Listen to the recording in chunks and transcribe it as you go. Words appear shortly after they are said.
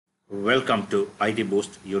Welcome to IT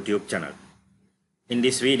Boost YouTube channel. In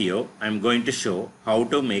this video, I am going to show how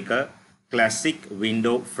to make a classic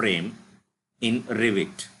window frame in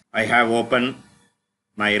Revit. I have opened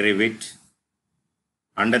my Revit.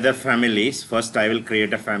 Under the families, first I will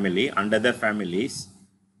create a family. Under the families,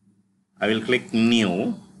 I will click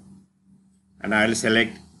new and I will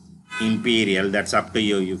select Imperial. That's up to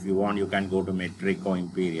you. If you want, you can go to metric or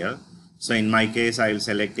Imperial. So in my case, I will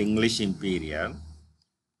select English Imperial.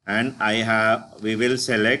 And we will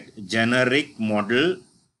select generic model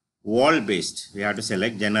wall based. We have to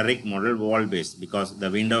select generic model wall based because the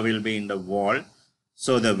window will be in the wall.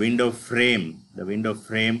 So the window frame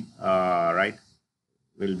right,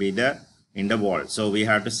 will be in the wall. So we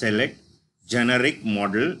have to select generic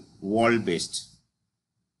model wall based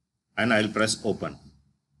and I will press open.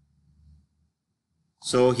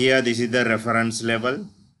 So here this is the reference level.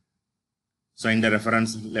 So in the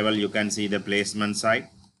reference level you can see the placement side.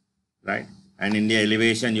 Right, and in the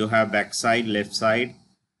elevation you have back side, left side,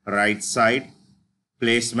 right side,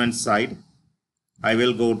 placement side. I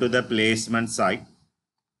will go to the placement side.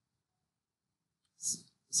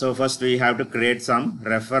 So first we have to create some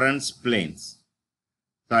reference planes.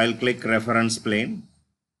 So I will click reference plane.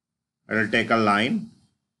 I will take a line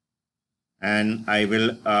and I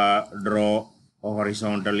will draw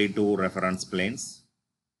horizontally two reference planes.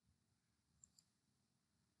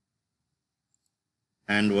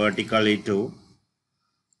 And vertically too.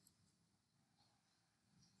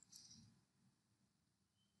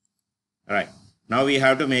 Right. Now we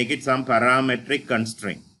have to make it some parametric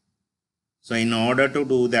constraint. So in order to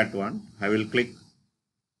do that one, I will click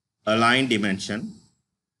align dimension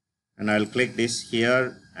and I will click this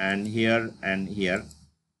here and here and here.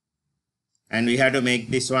 And we have to make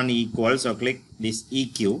this one equal. So click this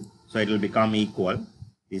EQ. So it will become equal.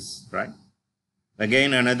 This, right.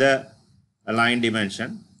 Again another align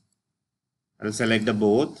dimension. I will select the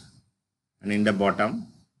both and in the bottom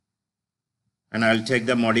and I will check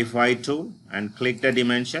the modify tool and click the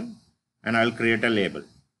dimension and I will create a label,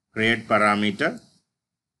 create parameter.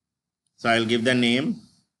 So I will give the name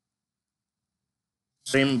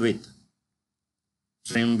trim width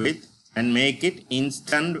and make it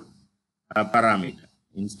instant parameter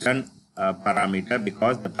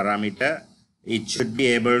because the parameter it should be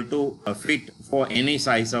able to fit for any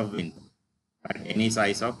size of window. Any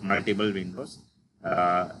size of multiple windows.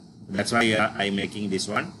 That's why I'm making this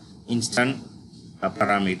one instant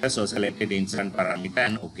parameter. So selected instant parameter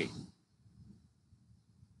and OK.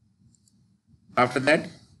 After that,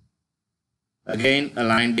 again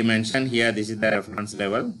align dimension. Here this is the reference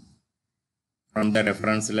level. From the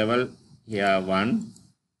reference level, here one.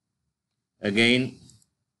 Again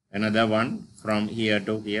another one from here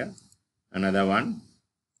to here. Another one.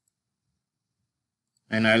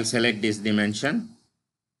 And I'll select this dimension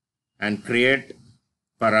and create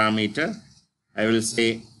parameter. I will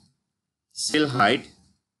say sill height,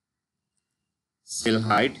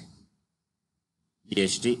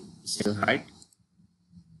 DHT, sill height,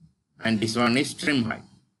 and this one is trim height.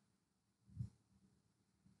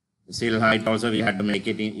 Sill height also we had to make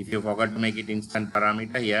it, if you forgot to make it instant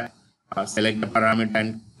parameter here, select the parameter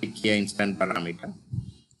and click here instant parameter.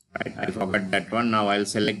 Right, I forgot that one. Now I'll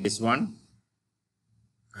select this one.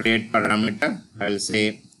 Create parameter. I will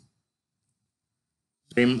say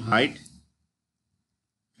trim height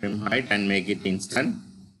and make it instant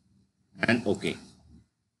and OK.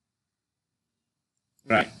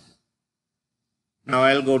 Right. Now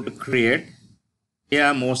I'll go to create.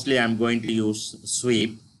 Here mostly I'm going to use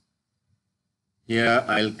sweep. Here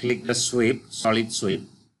I'll click the sweep, solid sweep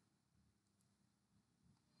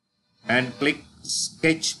and click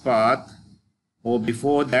sketch path. Or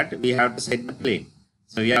before that we have to set the plane.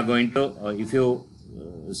 So we are going to, if you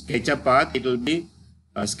sketch a path, it will be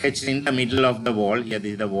sketched in the middle of the wall. Here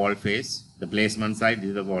this is the wall face, the placement side, this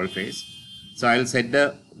is the wall face. So I will set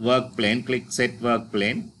the work plane, click set work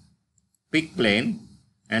plane, pick plane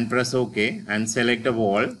and press OK and select the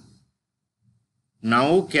wall.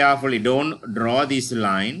 Now carefully don't draw this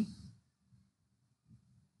line.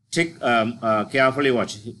 Check, carefully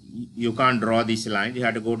watch. You can't draw this line. You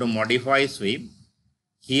have to go to modify sweep.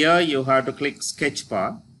 Here you have to click sketch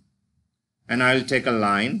path and I will take a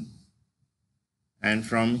line and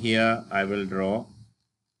from here I will draw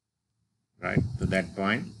right to that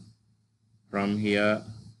point, from here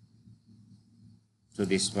to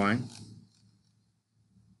this point,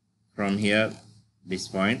 from here this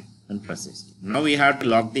point and press escape. Now we have to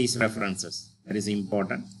lock these references. That is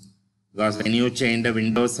important because when you change the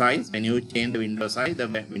window size,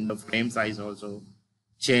 the window frame size also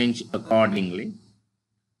change accordingly.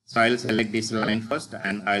 So I'll select this line first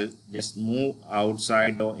and I'll just move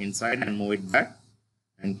outside or inside and move it back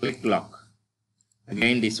and click lock.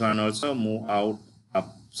 Again this one also move out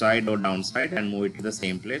upside or downside and move it to the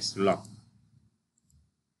same place, lock.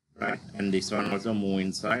 Right, and this one also move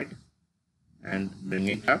inside and bring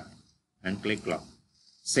it up and click lock.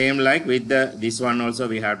 Same like with this one also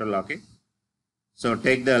we have to lock it. So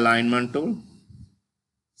take the alignment tool,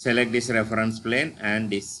 select this reference plane and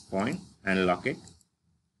this point and lock it.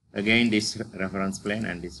 Again this reference plane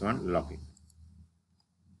and this one, lock it.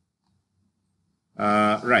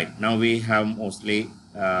 Right, now we have mostly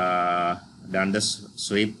done the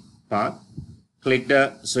sweep path. Click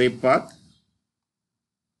the sweep path.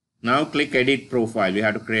 Now click edit profile. We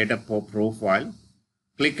have to create a profile.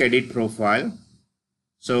 Click edit profile.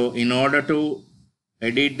 So in order to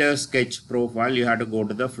edit the sketch profile, you have to go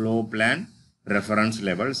to the floor plan reference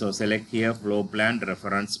level. So select here floor plan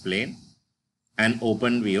reference plane and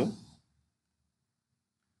open view.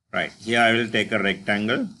 Right, here I will take a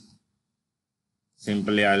rectangle.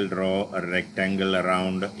 Simply I'll draw a rectangle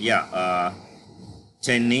around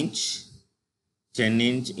 10 inch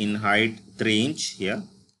in height, 3 inch here.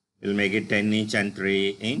 We'll make it 10 inch and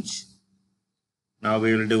 3 inch. Now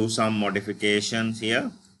we will do some modifications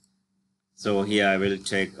here. So here I will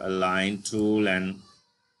check a line tool and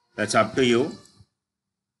that's up to you.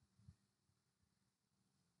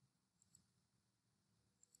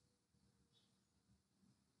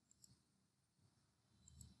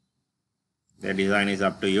 The design is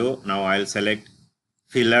up to you. Now I'll select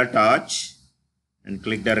fillet touch and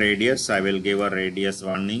click the radius. I will give a radius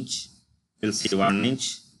 1 inch. You'll see 1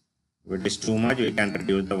 inch. If it is too much, we can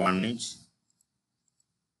reduce the 1 inch.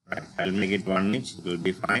 Right, I'll make it 1 inch. It will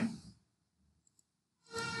be fine.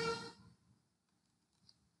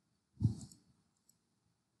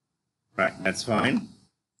 Right, that's fine.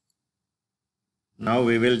 Now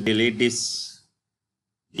we will delete these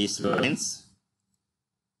lines.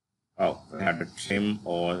 Oh, we have to trim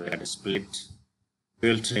or we have to split. We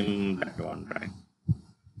will trim that one, right?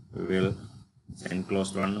 We will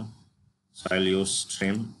enclosed one. So I'll use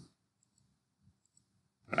trim.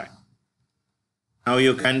 Right. Now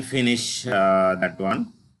you can finish that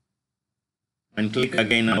one. And click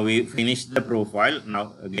again. Now we finish the profile.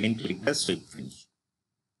 Now again click the sweep finish.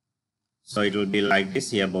 So it will be like this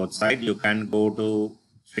here both sides. You can go to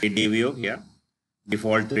 3D view here.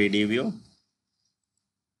 Default 3D view.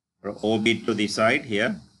 OB to the side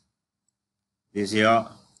here. This is your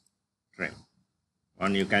trim.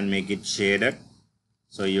 One you can make it shaded.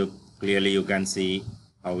 So you can see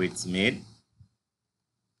how it's made.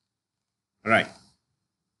 Right.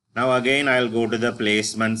 Now again I'll go to the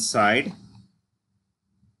placement side.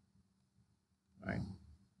 Right.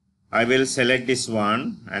 I will select this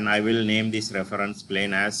one and I will name this reference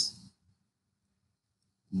plane as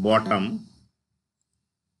bottom.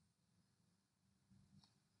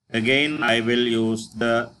 Again I will use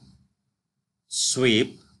the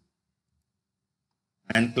sweep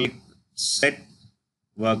and click set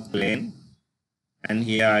work plane, and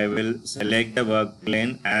here I will select the work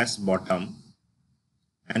plane as bottom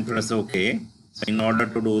and press OK. So in order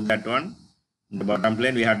to do that one, the bottom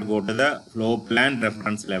plane we have to go to the floor plan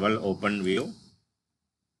reference level, open view.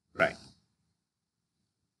 Right.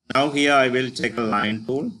 Now here I will check a line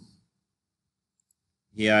tool.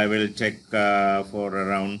 Here I will check for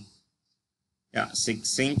around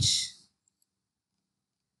 6 inch.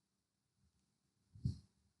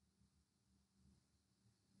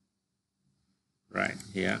 Right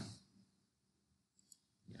here.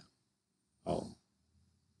 Oh.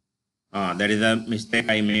 That is a mistake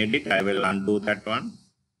I made it. I will undo that one.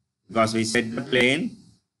 Because we set the plane.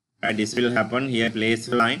 Right, this will happen here, place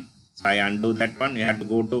line. So I undo that one. You have to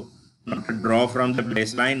go to draw from the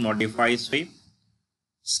place line, modify sweep.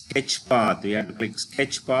 Sketch path. We have to click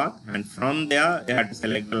sketch path, and from there you have to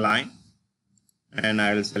select the line, and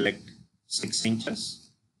I will select 6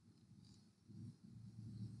 inches,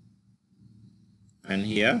 and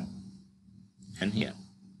here and here.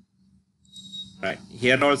 Right,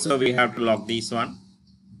 here also we have to lock this one.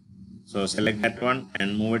 So select that one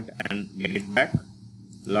and move it and get it back.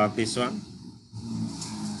 Lock this one,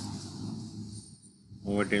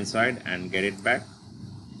 move it inside and get it back.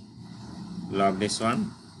 Lock this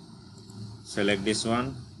one, select this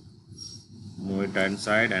one, move it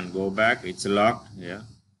inside and go back. It's locked. Yeah.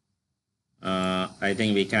 I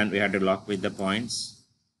think we have to lock with the points.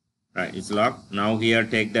 Right, it's locked. Now here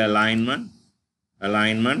take the alignment.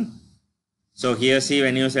 So here see,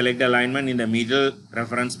 when you select the alignment, in the middle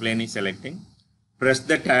reference plane is selecting. Press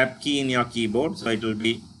the tab key in your keyboard. So it will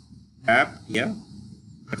be tab here.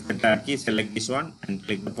 Press the tab key, select this one and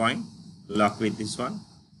click the point. Lock with this one.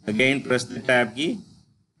 Again press the tab key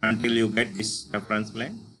until you get this reference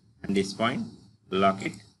plane and this point, lock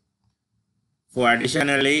it. For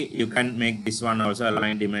additionally, you can make this one also a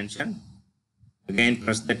line dimension. Again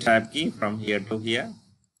press the tab key from here to here.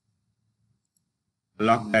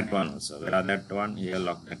 Lock that one also. Where are that one? Here,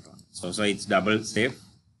 lock that one. So it's double safe.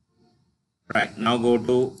 Right, now go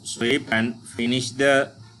to sweep and finish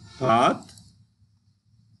the path.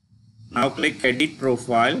 Now click edit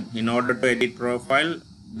profile. In order to edit profile,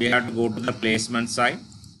 we have to go to the placement side.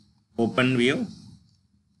 Open view.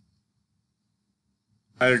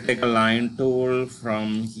 I'll take a line tool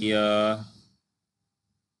from here.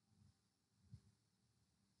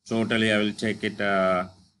 Totally, I will take it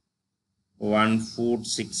 1 foot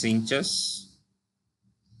 6 inches.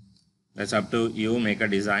 That's up to you. Make a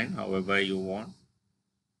design however you want.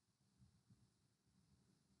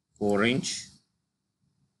 4 inch.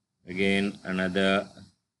 Again another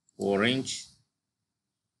 4 inch.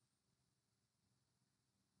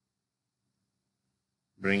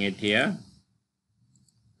 Bring it here.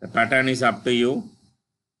 The pattern is up to you.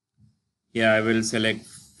 Here I will select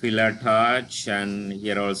filler touch, and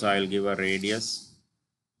here also I will give a radius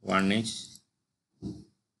 1 inch.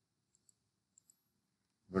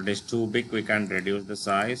 If it is too big, we can reduce the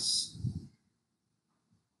size.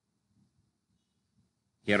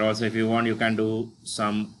 Here also, if you want, you can do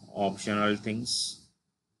some optional things.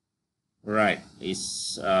 Right,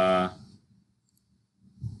 I'll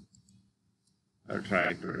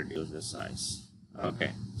try to reduce the size.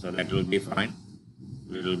 Okay, so that will be fine.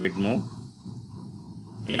 A little bit more.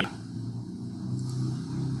 Yeah.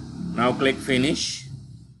 Now click finish.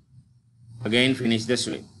 Again finish the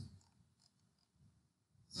sweep.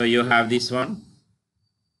 So you have this one.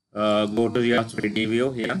 Go to your 3D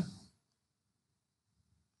view here.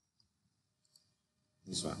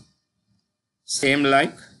 This one. Same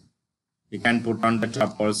like you can put on the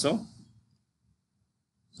top also.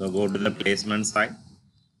 So go to the placement side.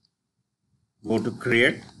 Go to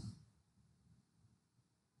create.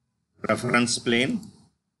 Reference plane.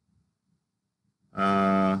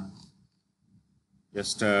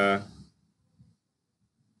 Just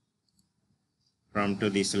from to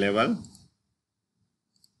this level.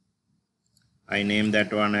 I name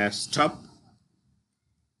that one as top.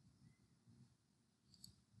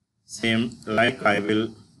 Same like I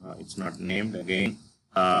will, it's not named again,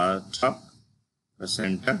 top, the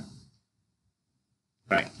center.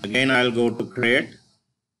 Right, again I'll go to create,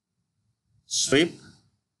 sweep,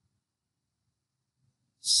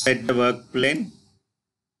 set the work plane,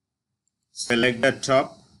 select the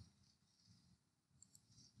top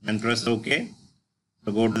and press OK.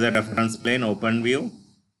 So go to the reference plane, open view.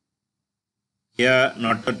 Here,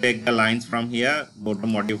 not to take the lines from here, go to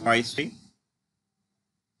modify sweep.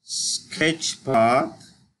 Sketch path,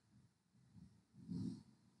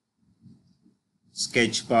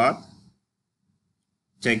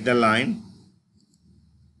 check the line.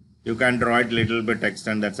 You can draw it little bit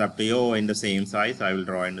extend, that's up to you. In the same size, I will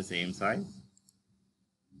draw in the same size.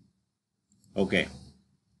 Okay.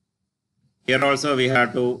 Here also we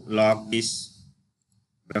have to lock these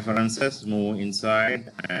references, move inside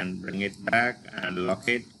and bring it back and lock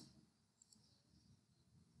it.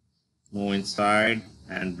 Move inside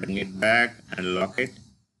and bring it back and lock it.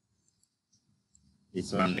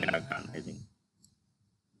 This one I can't, I think.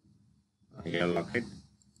 Here lock it.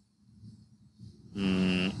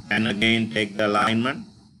 And again take the alignment.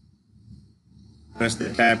 Press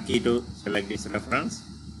the tab key to select this reference.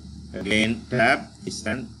 Again tab this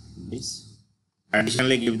and this.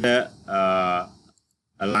 Additionally give the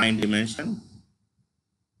align dimension.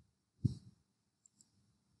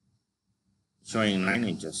 Showing 9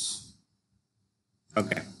 inches.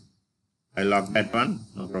 Okay, I lock that one,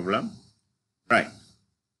 no problem. Right.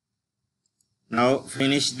 Now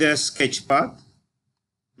finish the sketch path.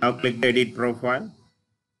 Now click the edit profile.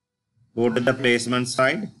 Go to the placement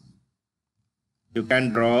side. You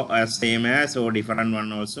can draw a same as or different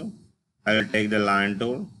one also. I will take the line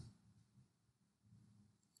tool.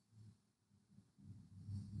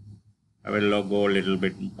 I will go a little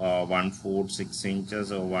bit 1 foot 6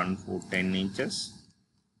 inches or 1 foot 10 inches.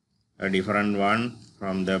 A different one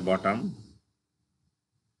from the bottom.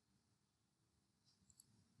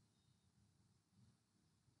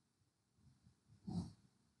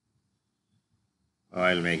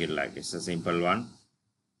 I'll make it like this, a simple one.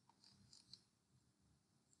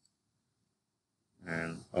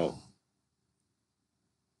 And oh.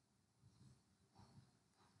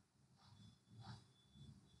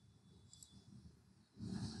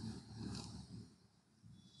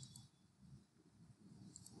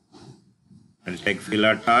 I'll take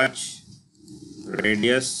filler touch,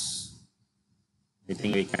 radius, I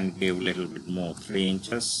think we can give a little bit more, 3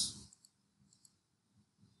 inches.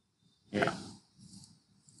 Yeah.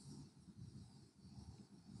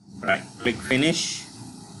 Right, click finish.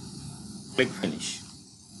 Click finish.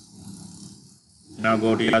 Now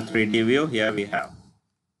go to your 3D view. Here we have.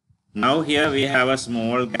 Now here we have a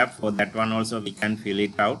small gap. For that one also we can fill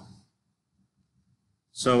it out.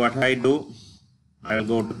 So what I do, I'll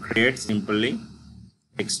go to create simply,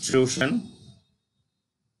 extrusion,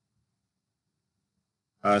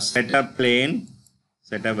 set a plane,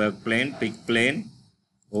 set a work plane, pick plane,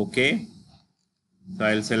 OK. So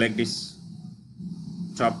I'll select this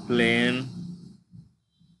top plane.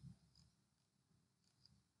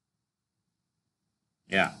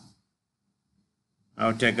 Yeah.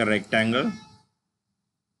 Now take a rectangle.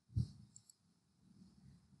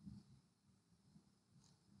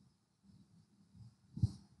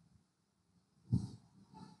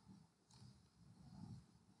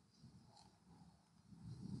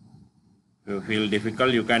 If you feel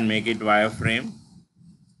difficult, you can make it wireframe.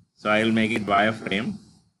 So I will make it wireframe.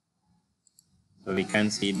 So we can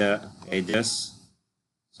see the edges.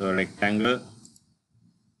 So rectangle.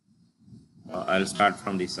 I'll start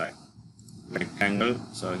from this side. Rectangle.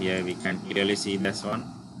 So here we can clearly see this one.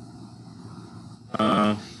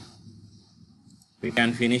 We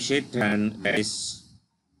can finish it, and that is,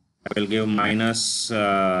 I will give minus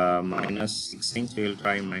 6 inch. We will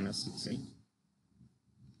try minus 6 inch.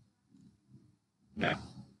 Yeah.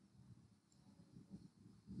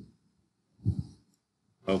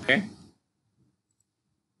 Okay.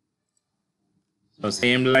 So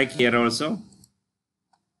same like here also.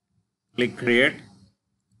 Click create,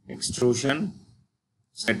 extrusion,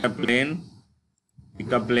 set a plane,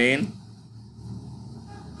 pick a plane,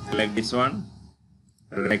 select this one,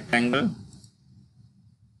 rectangle,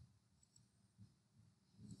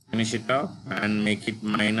 finish it off and make it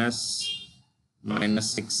minus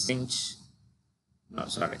 6 inch. No,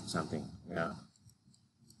 sorry, something. Yeah.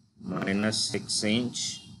 Minus 6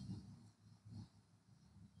 inch.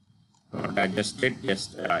 Not adjust it,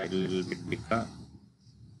 just a little bit bigger.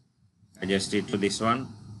 Adjust it to this one.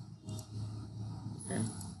 Okay.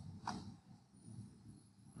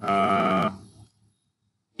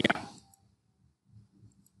 Yeah.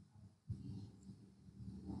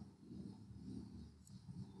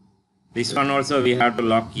 This one also we have to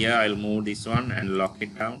lock here. I'll move this one and lock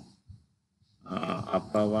it down.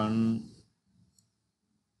 Upper one,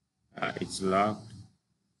 it's locked.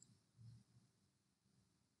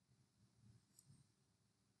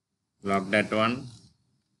 Lock that one.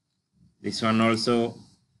 This one also.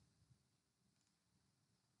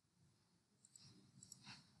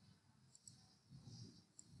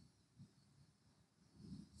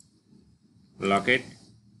 Lock it.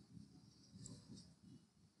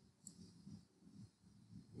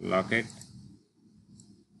 Lock it.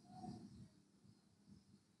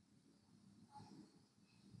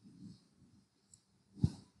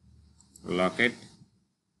 Lock it.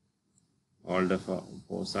 All the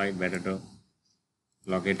four sides, better to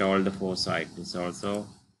lock it all the 4 sides. This also.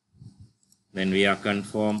 Then we are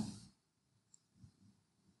confirm.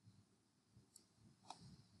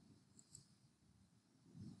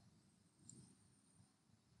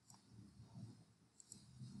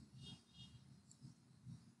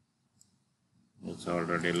 It's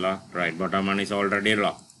already locked. Right, bottom one is already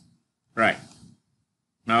locked. Right.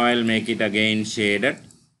 Now I'll make it again shaded.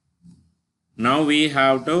 Now we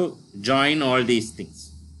have to join all these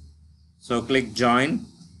things. So click join,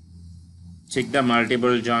 check the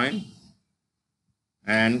multiple join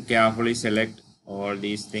and carefully select all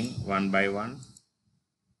these things one by one.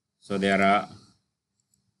 So there are,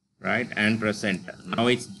 right, and press enter. Now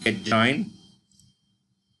it's get joined.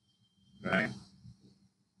 Right.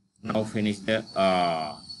 Now finish the,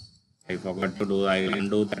 I forgot to do, I will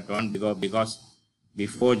undo that one because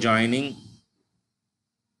before joining,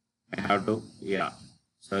 I have to, yeah.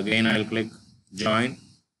 So again, I'll click join,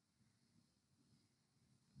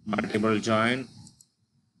 multiple join,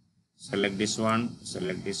 select this one,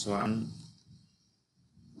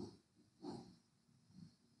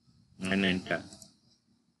 and enter.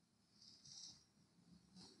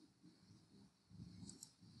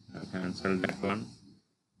 I'll cancel that one.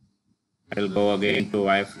 I'll go again to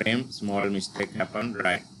wireframe, small mistake happened,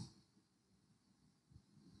 right.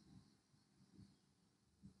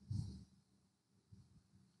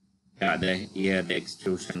 Yeah, here the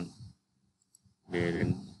extrusion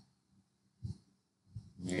didn't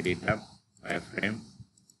made it up, wireframe,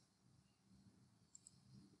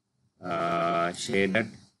 shaded,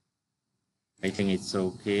 I think it's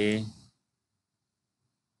okay.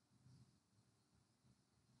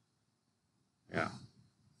 Yeah.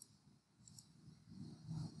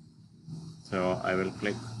 So I will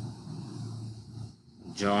click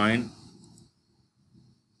join,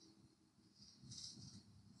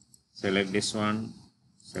 select this one,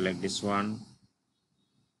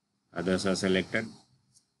 others are selected,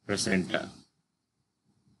 press enter.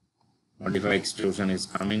 Modify extrusion is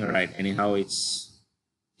coming, right? Anyhow, it's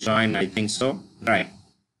joined, I think so, right?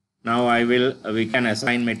 Now we can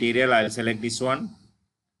assign material. I'll select this one,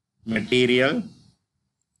 material,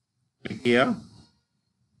 click here.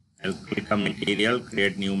 I'll click a material,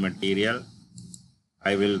 create new material.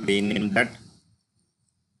 I will rename that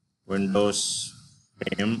Windows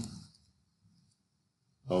frame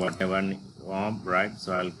or whatever you want, right?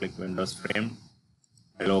 So I'll click Windows frame.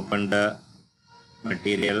 I'll open the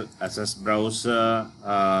material, access browser,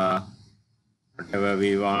 whatever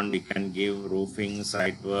we want. We can give roofing,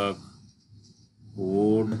 site work,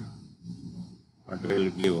 wood. What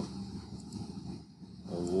will give?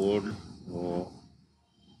 Wood. Oh.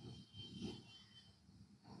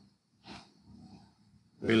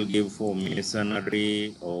 We'll give for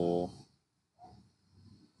masonry or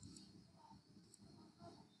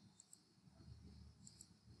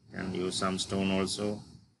can use some stone also,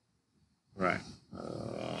 right?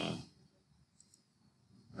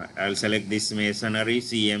 Right. I'll select this masonry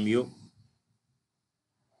CMU.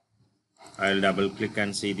 I'll double click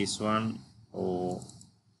and see this one. Oh,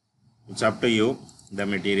 it's up to you. The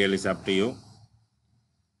material is up to you,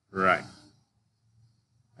 right?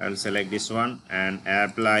 I'll select this one and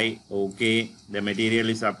apply. Okay, the material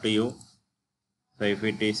is up to you. So if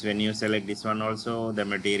it is, when you select this one also, the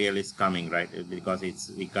material is coming, right? Because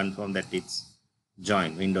we confirm that it's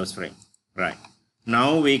joined Windows frame, right?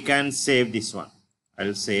 Now we can save this one.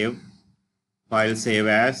 I'll save, file save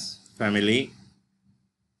as family.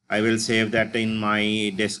 I will save that in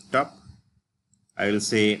my desktop. I will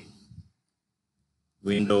say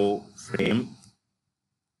window frame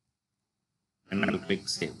and I'll click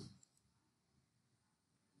save.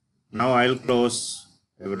 Now I'll close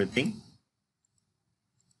everything.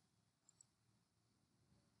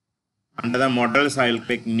 Under the models, I'll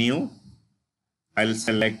click new. I'll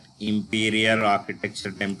select Imperial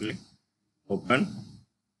Architecture Template. Open.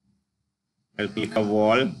 I'll click a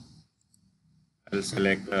wall. I'll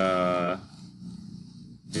select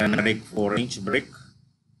generic 4-inch brick.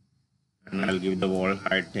 And I'll give the wall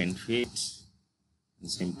height 10 feet. And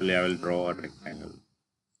simply I will draw a rectangle.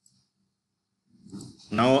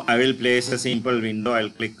 Now I will place a simple window. I'll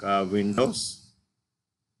click Windows.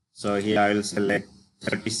 So here I will select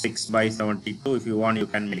 36 by 72. If you want, you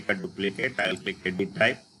can make a duplicate. I'll click edit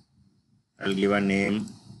type. I'll give a name,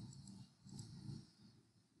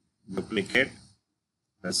 duplicate,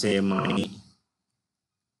 the same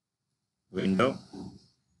window.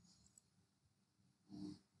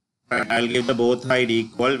 I'll give the both height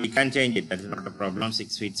equal. We can change it. That is not a problem.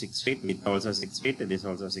 6 feet, 6 feet. Width also 6 feet. This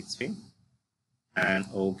also 6 feet. And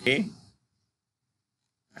OK.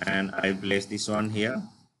 And I place this one here.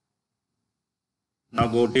 Now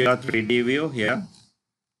go to your 3D view here.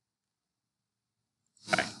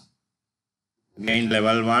 Right. Again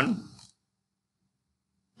level 1.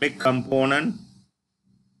 Click component.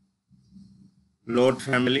 Load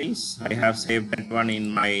families. I have saved that one in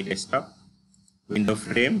my desktop. Window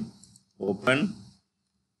frame. Open.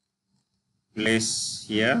 Place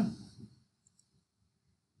here.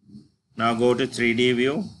 Now go to 3D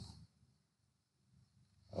view.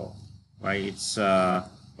 Oh, why it's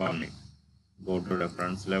forming. Go to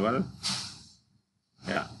reference level.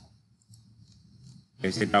 Yeah.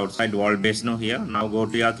 Place it outside wall base now here. Now go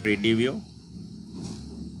to your 3D view.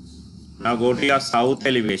 Now go to your south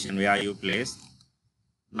elevation where you placed.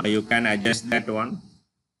 Now you can adjust that one.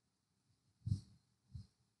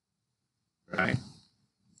 Right.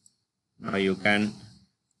 Now you can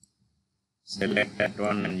select that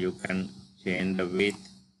one and you can change the width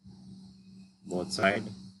both sides.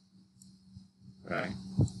 Right.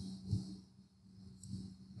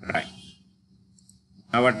 Right.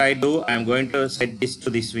 Now what I do, I am going to set this to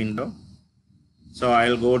this window. So I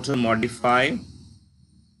will go to modify,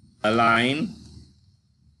 align.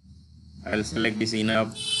 I will select this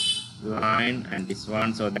inner line and this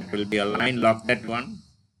one, so that will be aligned. Lock that one.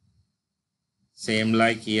 Same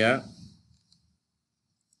like here.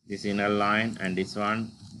 This inner line and this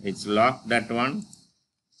one, it's locked, that one.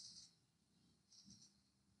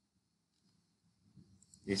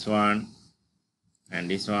 This one and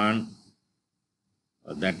this one.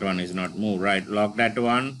 Oh, that one is not moved, right? Lock that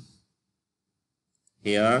one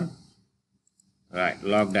here. Right,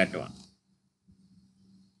 lock that one.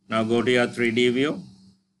 Now go to your 3D view.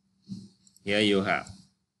 Here you have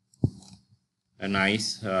a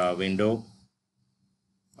nice window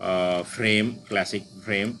frame, classic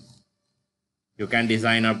frame. You can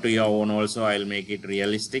design up to your own also. I'll make it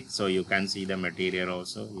realistic so you can see the material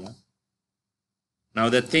also. Yeah. Now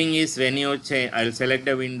the thing is, when you change, I'll select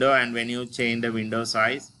the window, and when you change the window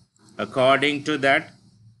size, according to that,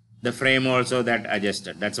 the frame also that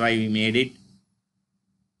adjusted. That's why we made it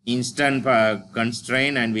instant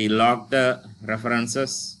constraint, and we lock the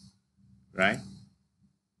references, right?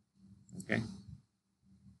 Okay.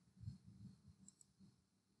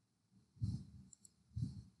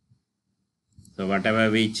 So whatever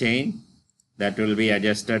we change, that will be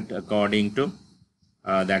adjusted according to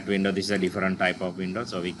that window. This is a different type of window,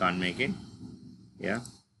 so we can't make it. Yeah.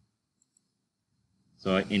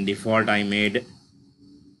 So in default, I made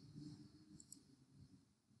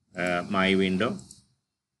my window.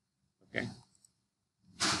 Okay.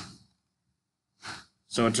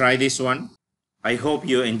 So try this one. I hope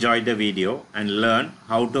you enjoyed the video and learn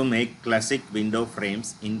how to make classic window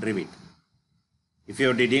frames in Revit. If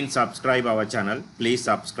you didn't subscribe our channel, please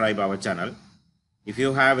subscribe our channel. If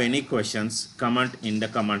you have any questions, comment in the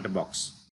comment box.